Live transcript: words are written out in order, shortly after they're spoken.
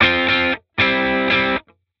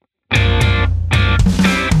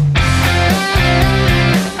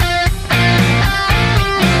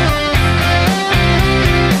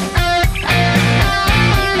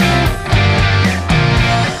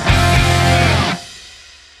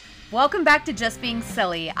Welcome back to Just Being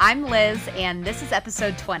Silly. I'm Liz, and this is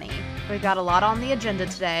episode 20. We've got a lot on the agenda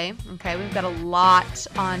today. Okay, we've got a lot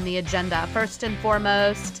on the agenda. First and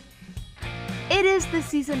foremost, it is the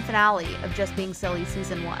season finale of Just Being Silly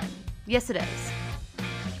Season 1. Yes, it is.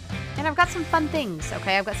 And I've got some fun things,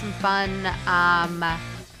 okay? I've got some fun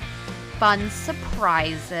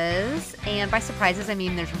surprises. And by surprises, I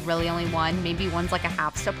mean there's really only one. Maybe one's like a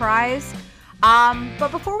half surprise.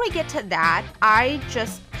 But before we get to that, I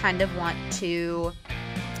just kind of want to,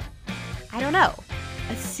 I don't know,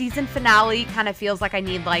 a season finale kind of feels like I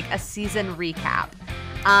need like a season recap.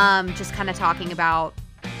 Just kind of talking about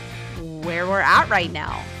where we're at right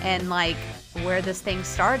now and like where this thing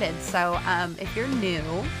started. So, if you're new,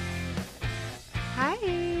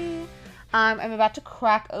 hi. I'm about to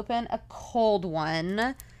crack open a cold one.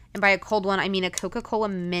 And by a cold one, I mean a Coca-Cola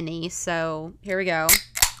Mini. So here we go.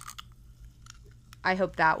 I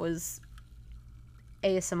hope that was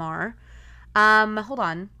ASMR. Hold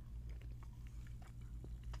on.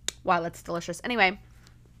 Wow, that's delicious. Anyway,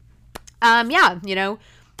 yeah, you know,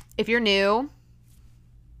 if you're new,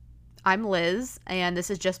 I'm Liz, and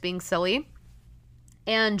this is Just Being Silly.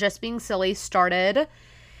 And Just Being Silly started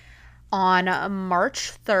on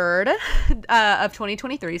March 3rd of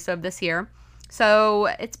 2023, so of this year. So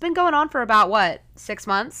it's been going on for about, what, 6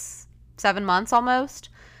 months? 7 months almost?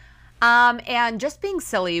 And Just Being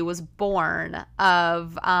Silly was born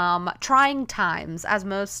of trying times, as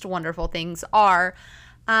most wonderful things are.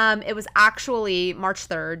 It was actually March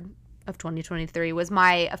 3rd of 2023 was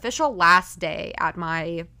my official last day at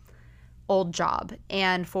my old job.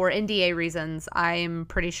 And for NDA reasons, I'm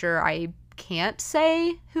pretty sure I can't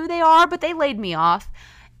say who they are, but they laid me off.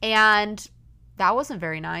 And that wasn't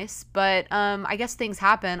very nice. But I guess things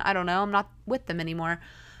happen. I don't know. I'm not with them anymore.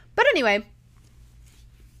 But anyway,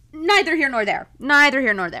 neither here nor there. Neither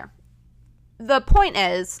here nor there. The point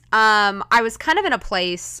is, I was kind of in a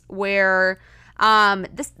place where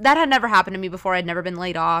that had never happened to me before. I'd never been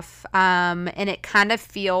laid off. And it kind of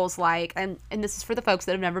feels like, and this is for the folks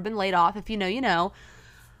that have never been laid off. If you know, you know.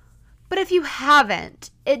 But if you haven't,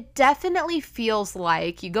 it definitely feels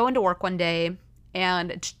like you go into work one day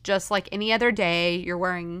and it's just like any other day. You're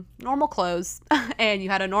wearing normal clothes and you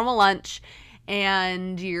had a normal lunch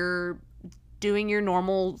and you're doing your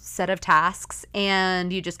normal set of tasks,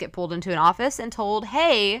 and you just get pulled into an office and told,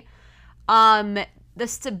 hey, the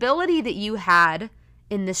stability that you had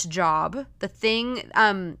in this job, the thing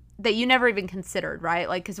that you never even considered, right?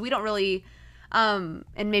 Like, because we don't really, and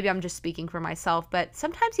maybe I'm just speaking for myself, but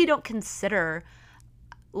sometimes you don't consider,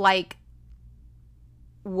 like,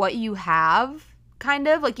 what you have, kind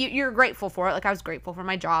of. Like, you're grateful for it. Like, I was grateful for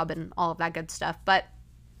my job and all of that good stuff, but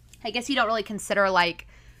I guess you don't really consider, like,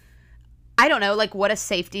 I don't know, like what a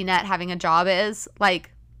safety net having a job is. Like,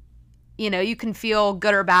 you know, you can feel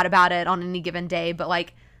good or bad about it on any given day, but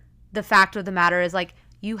like the fact of the matter is like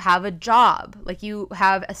you have a job, like you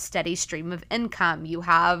have a steady stream of income, you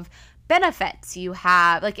have benefits, you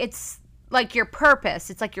have like, it's like your purpose,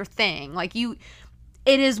 it's like your thing, like it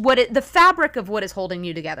is the fabric of what is holding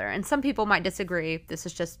you together. And some people might disagree. This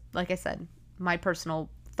is just, like I said, my personal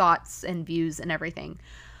thoughts and views and everything.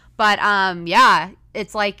 But, yeah,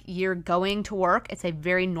 it's like you're going to work. It's a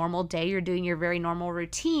very normal day. You're doing your very normal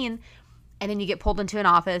routine. And then you get pulled into an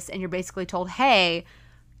office and you're basically told, hey,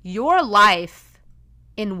 your life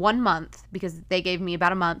in 1 month, because they gave me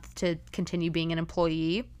about a month to continue being an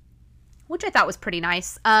employee, which I thought was pretty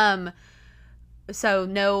nice. So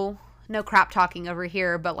no crap talking over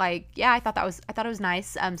here. But like, yeah, I thought it was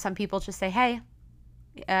nice. Some people just say, hey,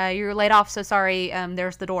 you're laid off. So sorry.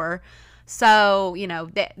 There's the door. So, you know,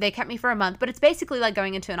 they kept me for a month, but it's basically like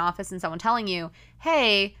going into an office and someone telling you,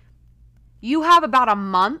 hey, you have about a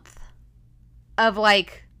month of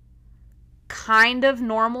like kind of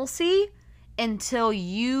normalcy until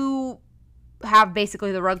you have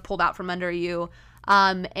basically the rug pulled out from under you,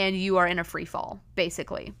 and you are in a free fall,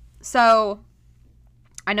 basically. So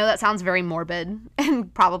I know that sounds very morbid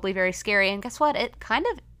and probably very scary. And guess what? It kind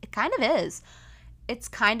of is. It's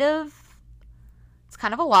kind of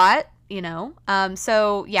a lot. You know,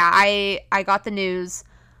 so yeah, I got the news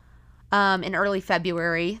in early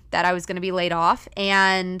February that I was going to be laid off,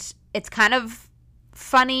 and it's kind of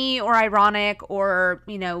funny or ironic or,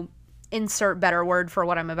 you know, insert better word for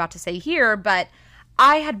what I'm about to say here, but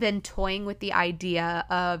I had been toying with the idea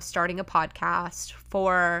of starting a podcast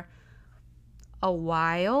for a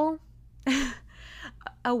while. I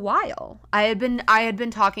had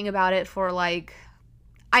been talking about it for like,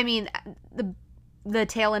 I mean, the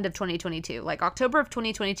tail end of 2022, like October of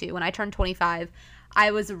 2022, when I turned 25,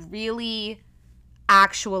 I was really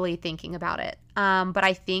actually thinking about it. But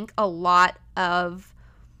I think a lot of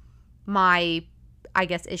my, I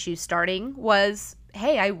guess, issue starting was,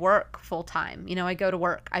 hey, I work full time. You know, I go to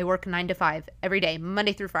work. I work 9 to 5 every day,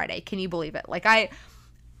 Monday through Friday. Can you believe it? Like I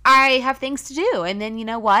have things to do. And then you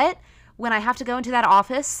know what? When I have to go into that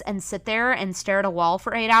office and sit there and stare at a wall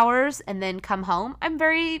for 8 hours and then come home, I'm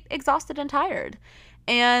very exhausted and tired.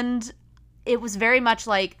 And it was very much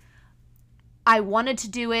like I wanted to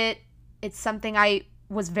do it. It's something I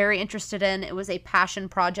was very interested in. It was a passion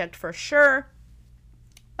project for sure.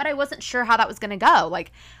 But I wasn't sure how that was going to go.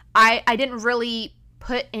 Like I didn't really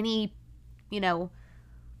put any, you know,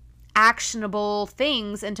 actionable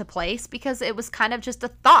things into place because it was kind of just a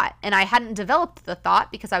thought, and I hadn't developed the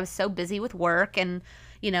thought because I was so busy with work, and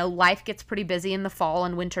you know, life gets pretty busy in the fall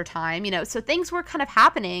and winter time, you know, so things were kind of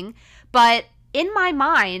happening. But in my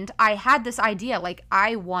mind, I had this idea, like,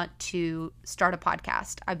 I want to start a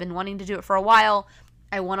podcast. I've been wanting to do it for a while.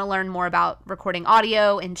 I want to learn more about recording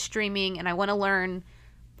audio and streaming, and I want to learn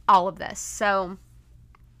all of this. So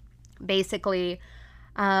basically,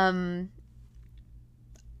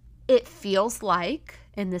 it feels like,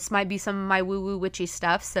 and this might be some of my woo-woo witchy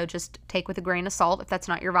stuff, so just take with a grain of salt if that's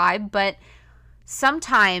not your vibe, but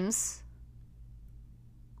sometimes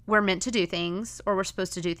we're meant to do things, or we're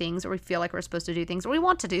supposed to do things, or we feel like we're supposed to do things, or we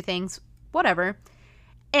want to do things, whatever,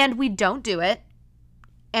 and we don't do it,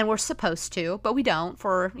 and we're supposed to, but we don't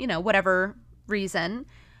for, you know, whatever reason.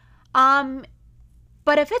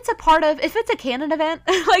 But if it's a canon event,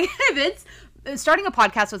 like if it's, starting a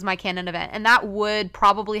podcast was my canon event, and that would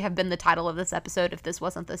probably have been the title of this episode if this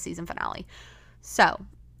wasn't the season finale. So,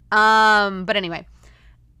 but anyway,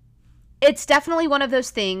 it's definitely one of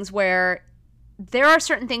those things where there are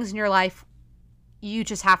certain things in your life you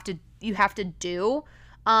just have to do,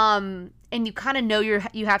 and you kind of know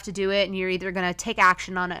you have to do it, and you're either going to take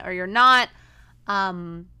action on it or you're not.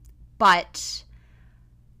 But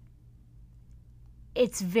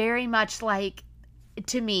it's very much like,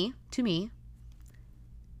 to me,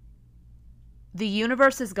 the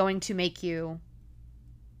universe is going to make you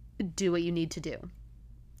do what you need to do.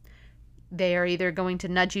 They are either going to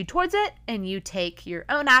nudge you towards it and you take your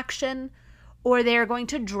own action, or they are going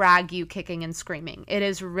to drag you kicking and screaming. It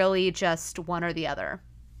is really just one or the other.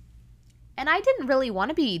 And I didn't really want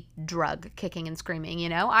to be drug kicking and screaming, you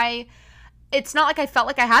know? It's not like I felt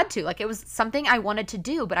like I had to. Like, it was something I wanted to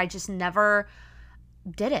do, but I just never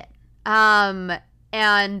did it.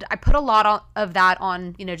 And I put a lot of that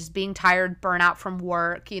on, you know, just being tired, burnout from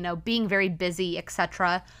work, you know, being very busy,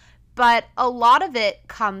 etc. But a lot of it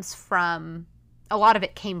came from,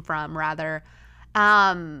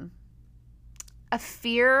 a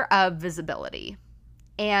fear of visibility.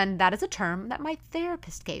 And that is a term that my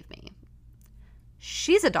therapist gave me.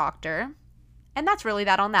 She's a doctor, and that's really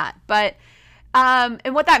that on that. But,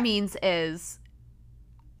 and what that means is,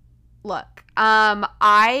 look,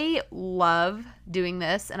 I love doing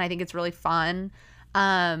this, and I think it's really fun.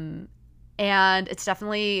 And it's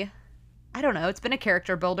definitely, I don't know, it's been a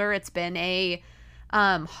character builder. It's been a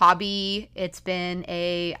hobby. It's been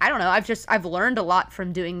I don't know, I've learned a lot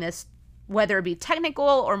from doing this, whether it be technical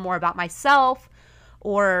or more about myself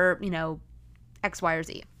or, you know, X, Y, or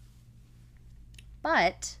Z.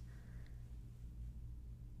 But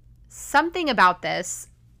something about this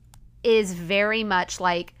is very much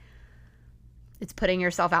like, it's putting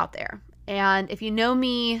yourself out there. And if you know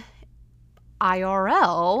me,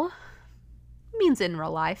 IRL means in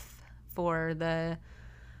real life for the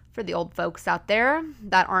old folks out there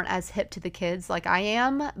that aren't as hip to the kids like I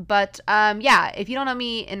am. But yeah, if you don't know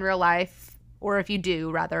me in real life, or if you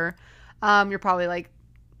do rather, you're probably like,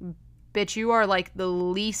 bitch, you are like the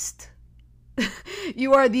least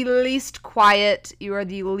you are the least quiet, you are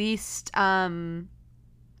the least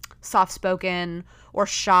soft-spoken or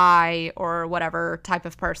shy or whatever type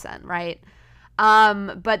of person, right?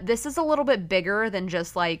 But this is a little bit bigger than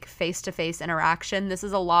just like face-to-face interaction. This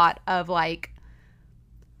is a lot of like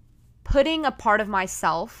putting a part of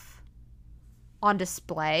myself on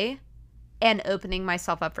display and opening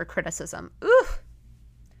myself up for criticism. Ooh.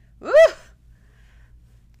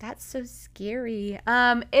 That's so scary.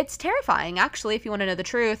 It's terrifying, actually, if you want to know the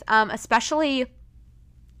truth, especially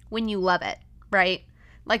when you love it, right?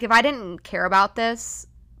 Like, if I didn't care about this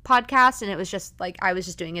podcast and it was just like I was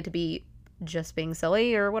just doing it to be just being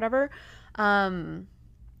silly or whatever, I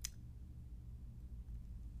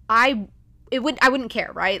wouldn't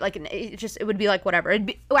care, right? Like, it would be like whatever.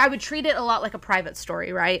 I would treat it a lot like a private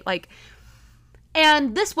story, right? Like,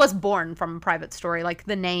 and this was born from a private story, like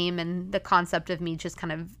the name and the concept of me just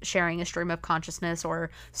kind of sharing a stream of consciousness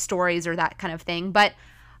or stories or that kind of thing. But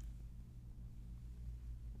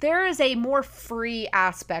there is a more free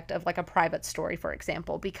aspect of like a private story, for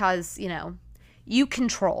example, because, you know, you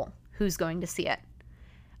control who's going to see it.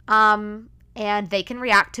 And they can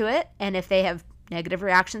react to it. And if they have negative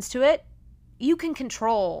reactions to it, you can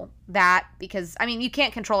control that, because, I mean, you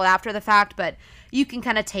can't control it after the fact, but you can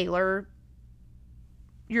kind of tailor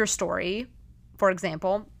your story, for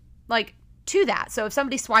example, like, to that. So if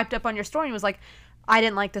somebody swiped up on your story and was like, I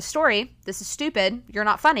didn't like this story, this is stupid, you're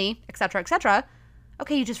not funny, etc., etc.,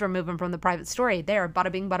 okay, you just remove them from the private story. There,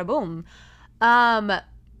 bada bing, bada boom.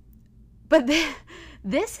 But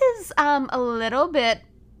this is a little bit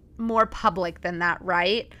more public than that,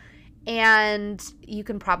 right? And you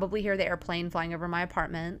can probably hear the airplane flying over my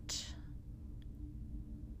apartment.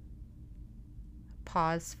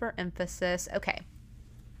 Pause for emphasis. Okay.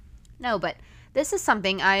 No, but this is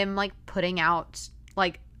something I am, like, putting out,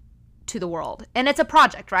 like, to the world. And it's a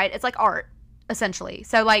project, right? It's like art, essentially.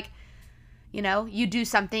 So, like, you know, you do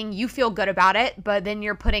something, you feel good about it, but then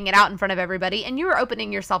you're putting it out in front of everybody and you're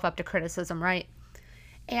opening yourself up to criticism, right?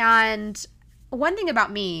 And one thing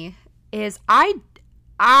about me is I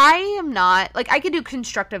am not, like, I could do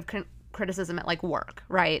constructive criticism at, like, work,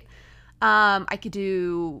 right? I could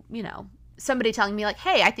do, you know, somebody telling me, like,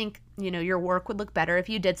 hey, I think, you know, your work would look better if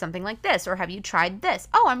you did something like this, or have you tried this?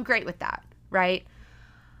 Oh, I'm great with that, right?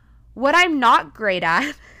 What I'm not great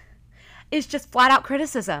at is just flat out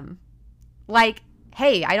criticism. Like,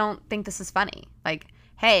 hey, I don't think this is funny. Like,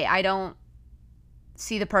 hey, I don't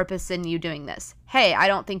see the purpose in you doing this. Hey, I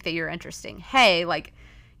don't think that you're interesting. Hey, like,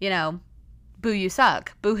 you know, boo, you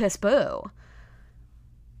suck. Boo, hiss, boo.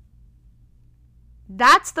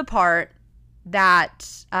 That's the part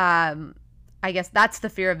that, I guess that's the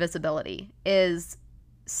fear of visibility, is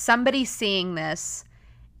somebody seeing this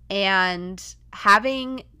and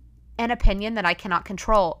having an opinion that I cannot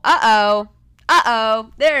control. There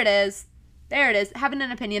it is. Having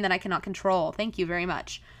an opinion that I cannot control. Thank you very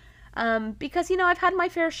much. Because, you know, I've had my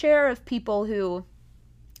fair share of people who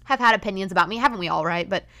have had opinions about me. Haven't we all, right?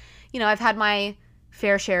 But, you know, I've had my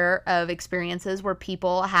fair share of experiences where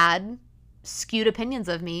people had skewed opinions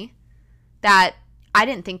of me that I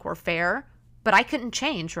didn't think were fair, but I couldn't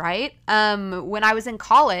change, right? When I was in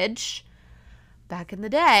college, back in the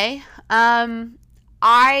day,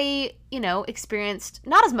 I, you know, experienced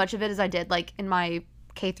not as much of it as I did, like, in my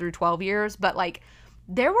K through 12 years, but, like,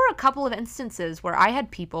 there were a couple of instances where I had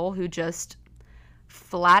people who just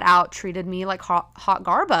flat out treated me like hot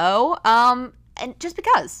garbo, and just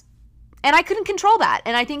because. And I couldn't control that.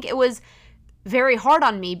 And I think it was very hard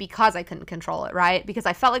on me because I couldn't control it, right? Because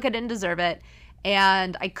I felt like I didn't deserve it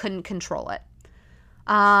and I couldn't control it.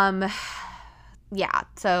 Yeah,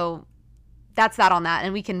 so that's that on that.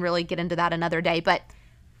 And we can really get into that another day. But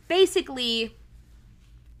basically,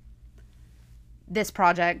 this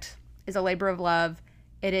project is a labor of love.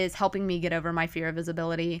 It is helping me get over my fear of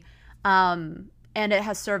visibility. And it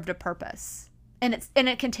has served a purpose. And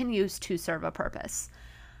it continues to serve a purpose.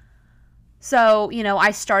 So, you know,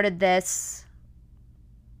 I started this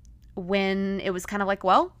when it was kind of like,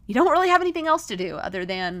 well, you don't really have anything else to do other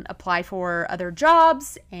than apply for other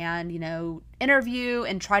jobs and, you know, interview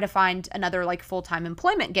and try to find another, like, full-time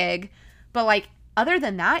employment gig. But, like, other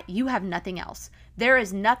than that, you have nothing else. There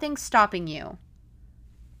is nothing stopping you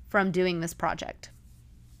from doing this project.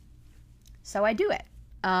 So I do it.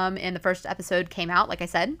 And the first episode came out, like I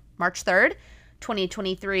said, March 3rd,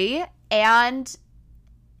 2023. And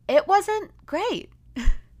it wasn't great.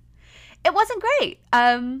 It wasn't great.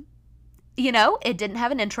 You know, it didn't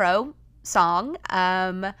have an intro song.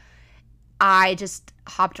 I just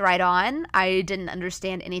hopped right on. I didn't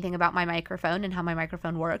understand anything about my microphone and how my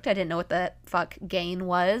microphone worked. I didn't know what the fuck gain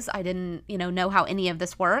was. I didn't, you know how any of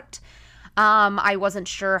this worked. I wasn't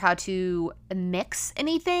sure how to mix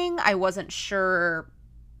anything. I wasn't sure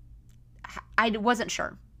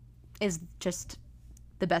is just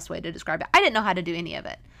the best way to describe it. I didn't know how to do any of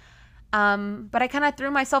it. But I kind of threw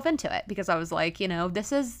myself into it because I was like, you know,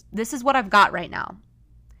 this is what I've got right now.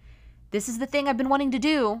 This is the thing I've been wanting to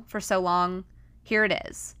do for so long. Here it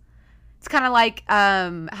is. It's kind of like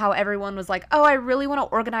how everyone was like, oh, I really want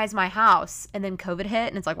to organize my house. And then COVID hit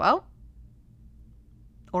and it's like, well,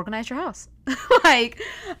 organize your house. Like,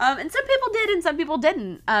 and some people did and some people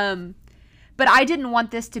didn't. But I didn't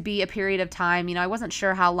want this to be a period of time. You know, I wasn't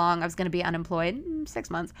sure how long I was going to be unemployed. 6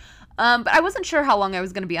 months. But I wasn't sure how long I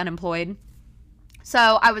was going to be unemployed.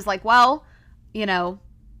 So I was like, well, you know,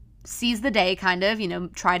 seize the day kind of, you know,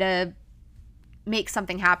 try to make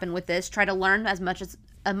something happen with this. Try to learn as much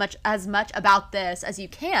about this as you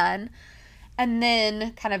can. And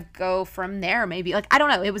then kind of go from there maybe. Like, I don't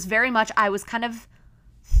know. It was very much, I was kind of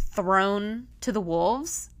thrown to the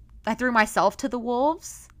wolves. I threw myself to the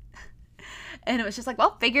wolves. And it was just like,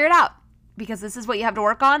 well, figure it out. because this is what you have to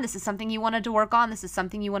work on. This is something you wanted to work on. This is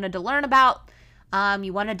something you wanted to learn about.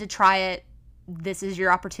 You wanted to try it. This is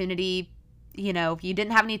your opportunity. You know, if you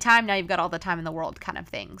didn't have any time, now you've got all the time in the world kind of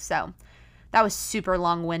thing. So that was super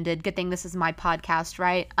long-winded. Good thing this is my podcast,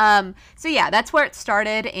 right? So yeah, that's where it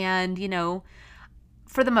started. And, you know,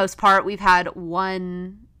 for the most part, we've had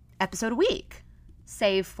one episode a week,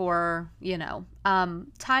 save for, you know,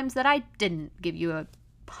 times that I didn't give you a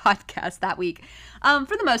podcast that week.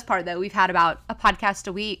 For the most part, though, we've had about a podcast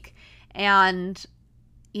a week. And,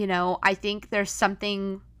 you know, I think there's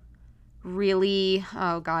something really,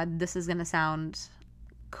 oh God, this is going to sound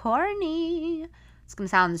corny. It's going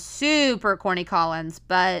to sound super corny, Collins.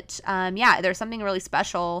 But yeah, there's something really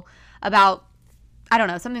special about, I don't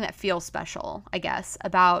know, something that feels special, I guess,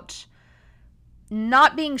 about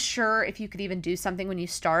not being sure if you could even do something when you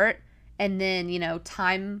start. And then, you know,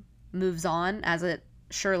 time moves on, as it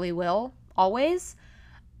surely will, always.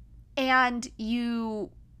 And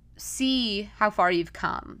you see how far you've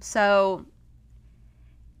come. So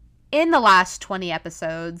in the last 20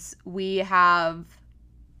 episodes, we have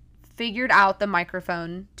figured out the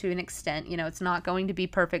microphone to an extent. You know, it's not going to be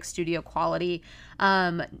perfect studio quality.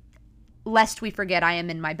 Lest we forget, I am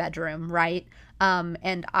in my bedroom, right?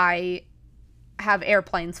 And I have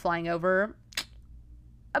airplanes flying over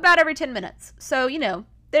about every 10 minutes. So, you know,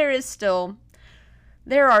 there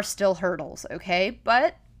are still hurdles, okay?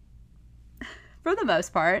 But for the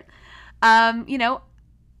most part, you know,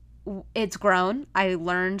 it's grown. I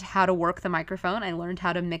learned how to work the microphone. I learned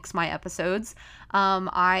how to mix my episodes.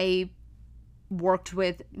 I worked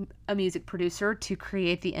with a music producer to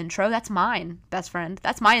create the intro. That's mine, best friend.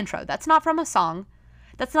 That's my intro. That's not from a song.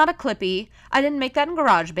 That's not a Clippy. I didn't make that in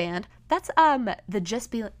GarageBand. That's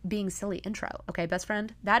the Being Silly intro. Okay, best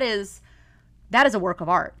friend. That is a work of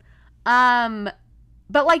art.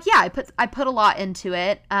 But like, yeah, I put a lot into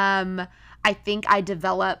it. I think I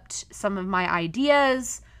developed some of my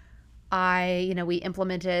ideas. We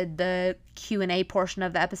implemented the Q&A portion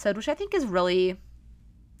of the episode, which I think is really,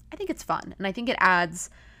 I think it's fun. And I think it adds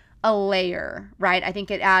a layer, right? I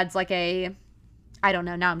think it adds like I don't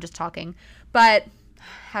know, now I'm just talking, but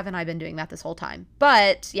haven't I been doing that this whole time?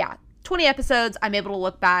 But yeah, 20 episodes, I'm able to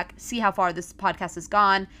look back, see how far this podcast has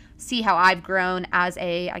gone, see how I've grown as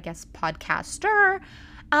a, I guess, podcaster.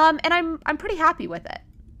 And I'm pretty happy with it.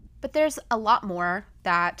 But there's a lot more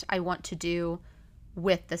that I want to do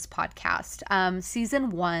with this podcast. Season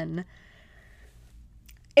 1,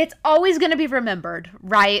 it's always going to be remembered,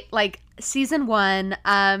 right? Like season 1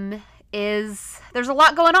 there's a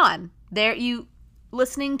lot going on.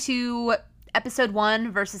 Listening to episode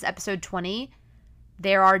 1 versus episode 20,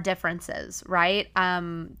 there are differences, right?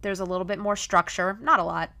 There's a little bit more structure, not a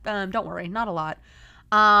lot. Don't worry, not a lot.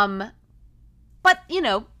 But, you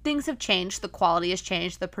know, things have changed. The quality has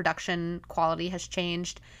changed. The production quality has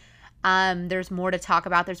changed. There's more to talk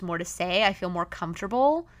about. There's more to say. I feel more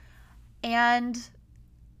comfortable. And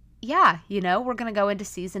yeah, you know, we're going to go into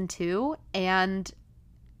season 2. And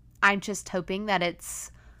I'm just hoping that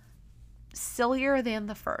it's sillier than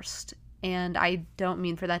the first. And I don't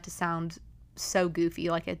mean for that to sound so goofy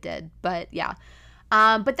like it did. But yeah.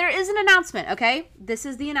 But there is an announcement, okay? This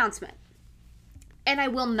is the announcement. And I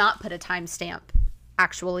will not put a timestamp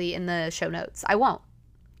actually in the show notes. I won't.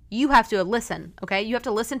 You have to listen, okay? You have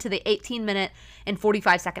to listen to the 18-minute and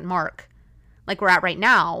 45-second mark like we're at right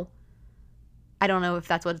now. I don't know if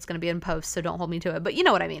that's what it's going to be in post, so don't hold me to it. But you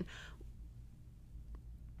know what I mean.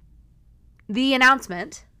 The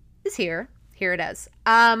announcement is here. Here it is.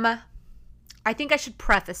 I think I should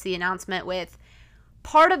preface the announcement with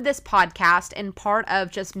part of this podcast and part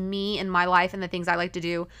of just me and my life and the things I like to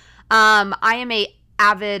do. I am a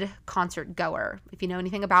avid concert goer. If you know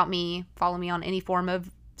anything about me, follow me on any form of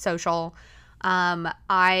social.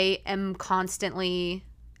 I am constantly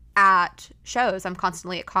at shows. I'm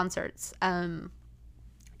constantly at concerts.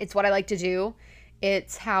 It's what I like to do.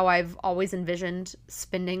 It's how I've always envisioned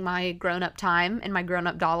spending my grown-up time and my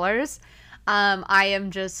grown-up dollars. I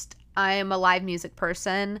am a live music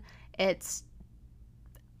person. That's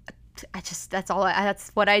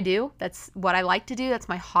what I do. That's what I like to do. That's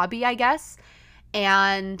my hobby, I guess.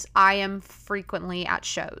 And I am frequently at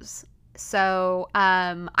shows. So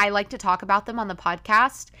I like to talk about them on the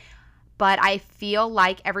podcast, but I feel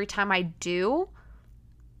like every time I do,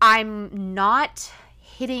 I'm not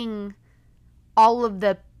hitting all of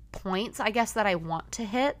the points, I guess, that I want to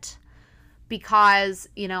hit, because,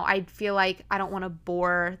 you know, I feel like I don't want to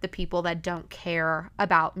bore the people that don't care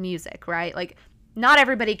about music, right? Like, not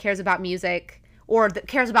everybody cares about music or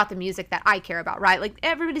cares about the music that I care about, right? Like,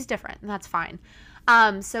 everybody's different, and that's fine.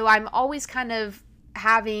 So I'm always kind of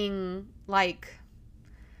having, like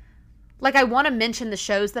like, I want to mention the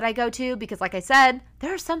shows that I go to because, like I said,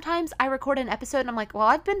 there are sometimes I record an episode and I'm like, well,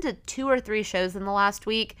 I've been to 2 or 3 shows in the last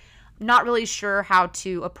week. I'm not really sure how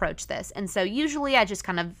to approach this. And so usually I just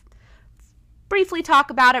kind of briefly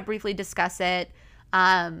talk about it, briefly discuss it.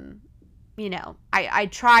 You know, I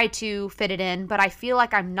try to fit it in, but I feel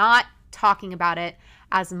like I'm not talking about it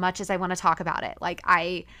as much as I want to talk about it. Like,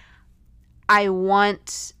 I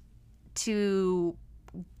want to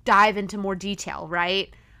dive into more detail,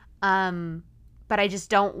 right? But I just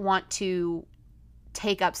don't want to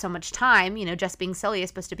take up so much time. You know, Just Being Silly is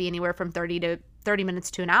supposed to be anywhere from 30 minutes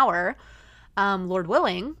to an hour, Lord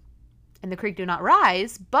willing, and the creek do not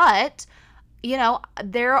rise. But, you know,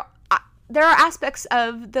 there are aspects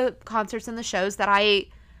of the concerts and the shows that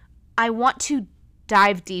I want to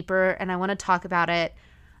dive deeper, and I want to talk about it.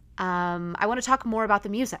 I want to talk more about the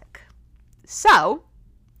music. So,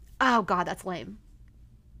 oh God, that's lame.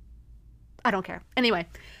 I don't care. Anyway,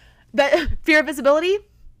 but fear of visibility,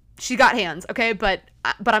 she got hands, okay? But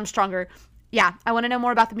I'm stronger. Yeah, I want to know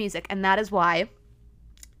more about the music, and that is why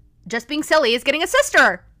Just Being Silly is getting a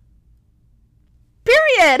sister.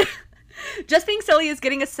 Period. Just Being Silly is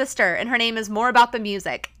getting a sister, and her name is More About the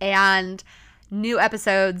Music, and new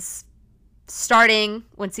episodes starting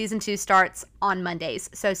when season 2 starts on Mondays.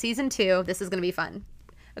 So season 2, this is going to be fun.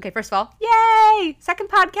 Okay, first of all, yay! Second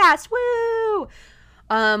podcast, woo!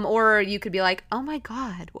 Or you could be like, oh my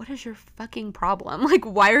God, what is your fucking problem? Like,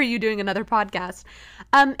 why are you doing another podcast?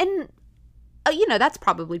 You know, that's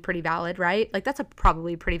probably pretty valid, right? Like, that's a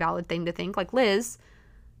probably pretty valid thing to think. Like, Liz,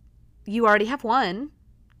 you already have one,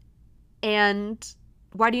 and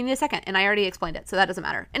why do you need a second? And I already explained it, so that doesn't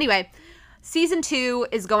matter. Anyway, season 2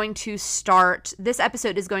 is going to start. This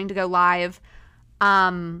episode is going to go live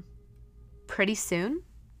pretty soon,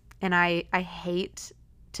 and I hate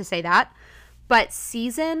to say that, but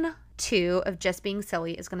season 2 of Just Being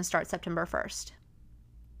Silly is going to start September 1st.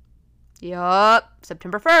 Yup,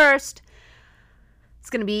 September 1st. It's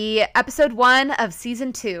going to be episode 1 of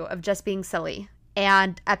season 2 of Just Being Silly.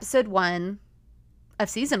 And episode 1 of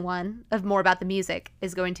season 1 of More About the Music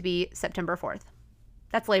is going to be September 4th.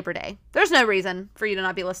 That's Labor Day. There's no reason for you to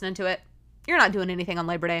not be listening to it. You're not doing anything on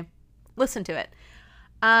Labor Day. Listen to it.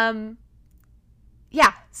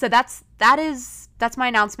 Yeah, so that's my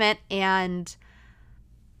announcement, and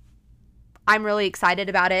I'm really excited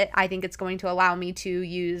about it. I think it's going to allow me to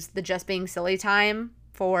use the Just Being Silly time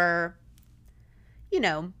for, you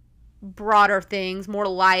know, broader things, more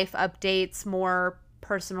life updates, more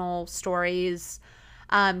personal stories,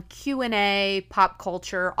 Q&A, pop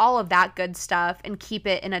culture, all of that good stuff, and keep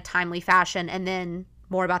it in a timely fashion. And then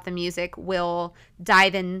More About the Music will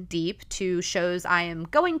dive in deep to shows I am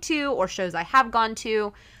going to or shows I have gone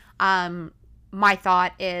to. My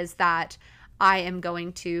thought is that I am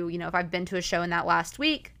going to, you know, if I've been to a show in that last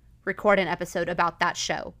week, record an episode about that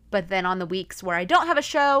show. But then on the weeks where I don't have a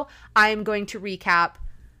show, I'm going to recap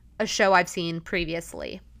a show I've seen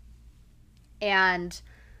previously. And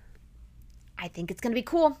I think it's going to be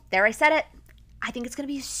cool. There, I said it. I think it's going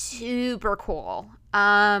to be super cool.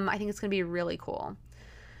 I think it's going to be really cool.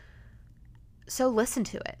 So listen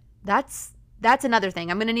to it. That's another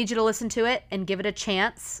thing. I'm going to need you to listen to it and give it a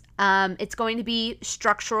chance. It's going to be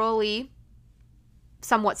structurally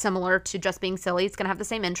somewhat similar to Just Being Silly. It's going to have the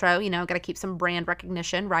same intro, you know, got to keep some brand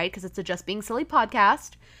recognition, right? Because it's a Just Being Silly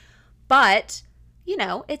podcast. But, you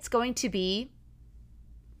know, it's going to be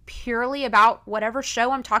purely about whatever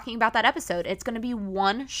show I'm talking about that episode. It's going to be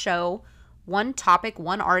one show, one topic,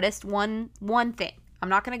 one artist, one thing. I'm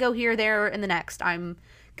not going to go here, there, and the next. I'm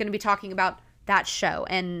going to be talking about that show,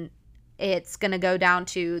 and it's going to go down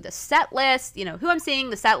to the set list, you know, who I'm seeing,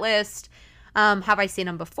 the set list, have I seen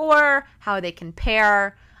them before, how they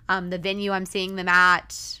compare, the venue I'm seeing them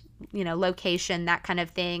at, you know, location, that kind of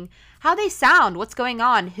thing, how they sound, what's going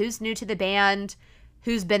on, who's new to the band,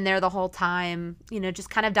 who's been there the whole time, you know, just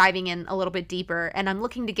kind of diving in a little bit deeper. And I'm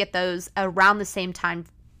looking to get those around the same time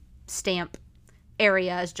stamp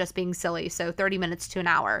area as Just Being Silly, so 30 minutes to an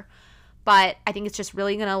hour. But I think it's just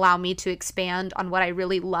really going to allow me to expand on what I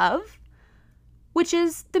really love, which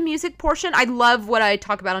is the music portion. I love what I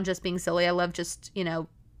talk about on Just Being Silly. I love just, you know,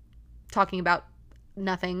 talking about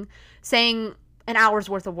nothing, saying an hour's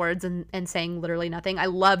worth of words and saying literally nothing. I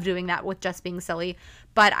love doing that with Just Being Silly,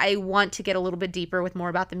 but I want to get a little bit deeper with More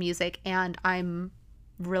About the Music, and I'm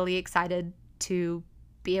really excited to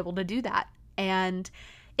be able to do that. And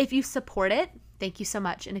if you support it, thank you so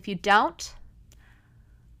much. And if you don't,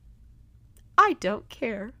 I don't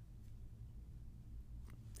care.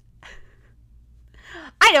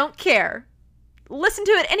 I don't care. Listen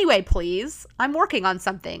to it anyway, please. I'm working on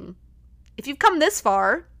something. If you've come this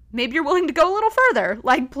far, maybe you're willing to go a little further.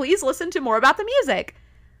 Like, please listen to More About the Music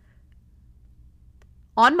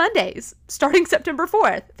on Mondays, starting September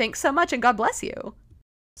 4th. Thanks so much, and God bless you.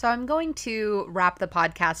 So I'm going to wrap the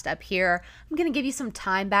podcast up here. I'm going to give you some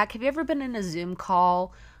time back. Have you ever been in a Zoom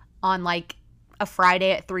call on like a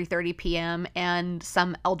Friday at 3:30 p.m. and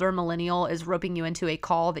some elder millennial is roping you into a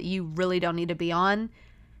call that you really don't need to be on?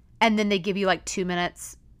 And then they give you like 2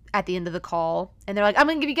 minutes at the end of the call, and they're like, I'm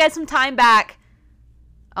going to give you guys some time back.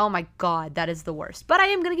 Oh my God, that is the worst. But I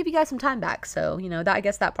am going to give you guys some time back. So, I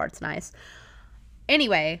guess that part's nice.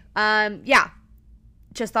 Anyway, yeah,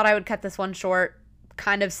 just thought I would cut this one short.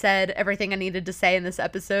 Kind of said everything I needed to say in this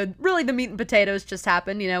episode. Really, the meat and potatoes just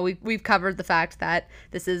happened. We've covered the fact that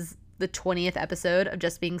this is the 20th episode of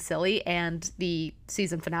Just Being Silly and the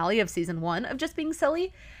season finale of season 1 of Just Being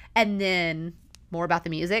Silly. And then More About the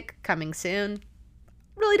Music coming soon.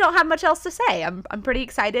 Really don't have much else to say. I'm pretty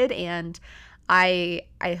excited, and I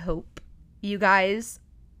hope you guys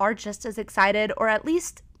are just as excited, or at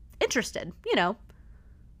least interested,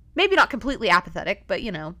 Maybe not completely apathetic, but,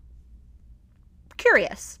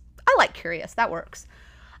 curious. I like curious. That works.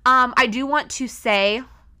 I do want to say,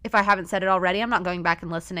 if I haven't said it already, I'm not going back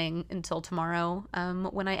and listening until tomorrow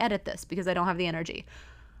when I edit this because I don't have the energy.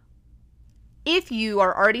 If you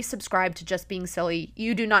are already subscribed to Just Being Silly,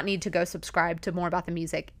 you do not need to go subscribe to More About the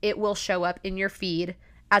Music. It will show up in your feed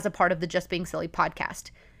as a part of the Just Being Silly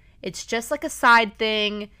podcast. It's just like a side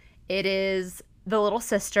thing. It is the little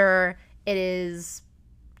sister. It is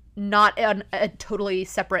not a totally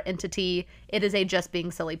separate entity. It is a Just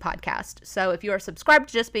Being Silly podcast. So if you are subscribed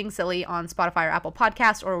to Just Being Silly on Spotify or Apple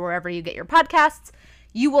Podcasts or wherever you get your podcasts,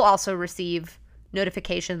 you will also receive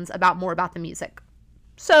notifications about More About the Music.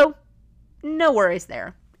 So no worries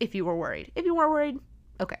there if you were worried. If you weren't worried,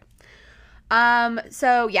 okay.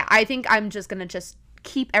 So yeah, I think I'm just going to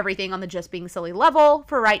keep everything on the Just Being Silly level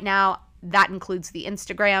for right now. That includes the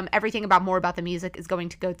Instagram. Everything about More About the Music is going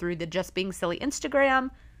to go through the Just Being Silly Instagram.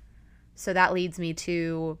 So that leads me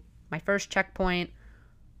to my first checkpoint.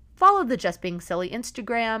 Follow the Just Being Silly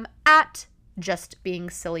Instagram at Just Being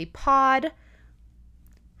Silly Pod.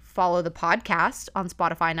 Follow the podcast on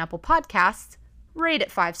Spotify and Apple Podcasts. Rate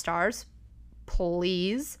it 5 stars,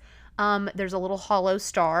 please. There's a little hollow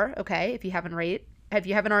star, okay? If you haven't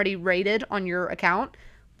already rated on your account,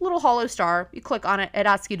 little hollow star. You click on it. It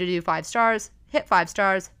asks you to do 5 stars. Hit 5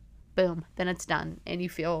 stars. Boom. Then it's done, and you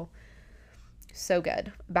feel so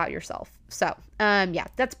good about yourself. So, yeah,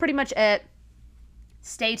 that's pretty much it.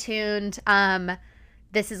 Stay tuned.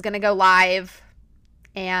 This is going to go live,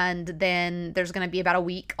 and then there's going to be about a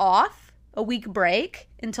week break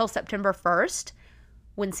until September 1st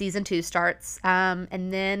when season 2 starts.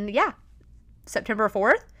 And then, yeah, September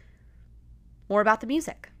 4th, More About the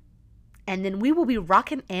Music. And then we will be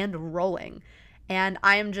rocking and rolling. And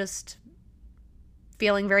I am just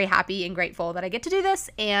feeling very happy and grateful that I get to do this,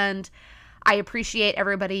 and I appreciate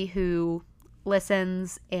everybody who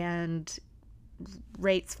listens and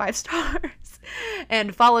rates 5 stars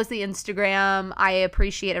and follows the Instagram. I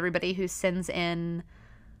appreciate everybody who sends in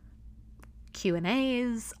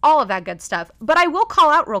Q&As, all of that good stuff. But I will call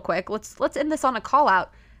out real quick. Let's end this on a call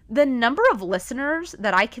out. The number of listeners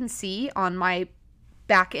that I can see on my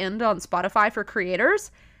back end on Spotify for creators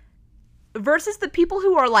versus the people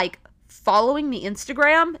who are like following the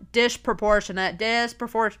Instagram, disproportionate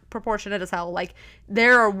as hell. Like,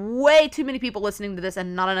 there are way too many people listening to this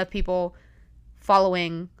and not enough people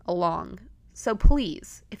following along. So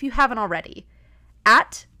please, if you haven't already,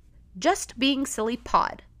 at Just Being Silly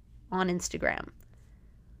Pod on Instagram.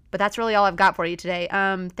 But that's really all I've got for you today.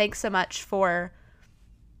 Thanks so much for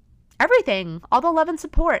everything, all the love and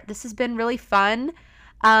support. This has been really fun.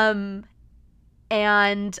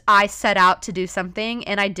 And I set out to do something,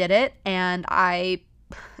 and I did it, and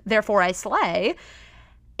therefore I slay.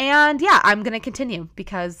 And yeah, I'm going to continue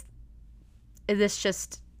because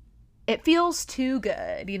it feels too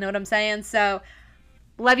good. You know what I'm saying? So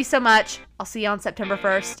love you so much. I'll see you on September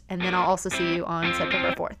 1st, and then I'll also see you on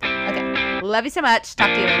September 4th. Okay. Love you so much. Talk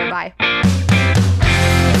to you later. Bye.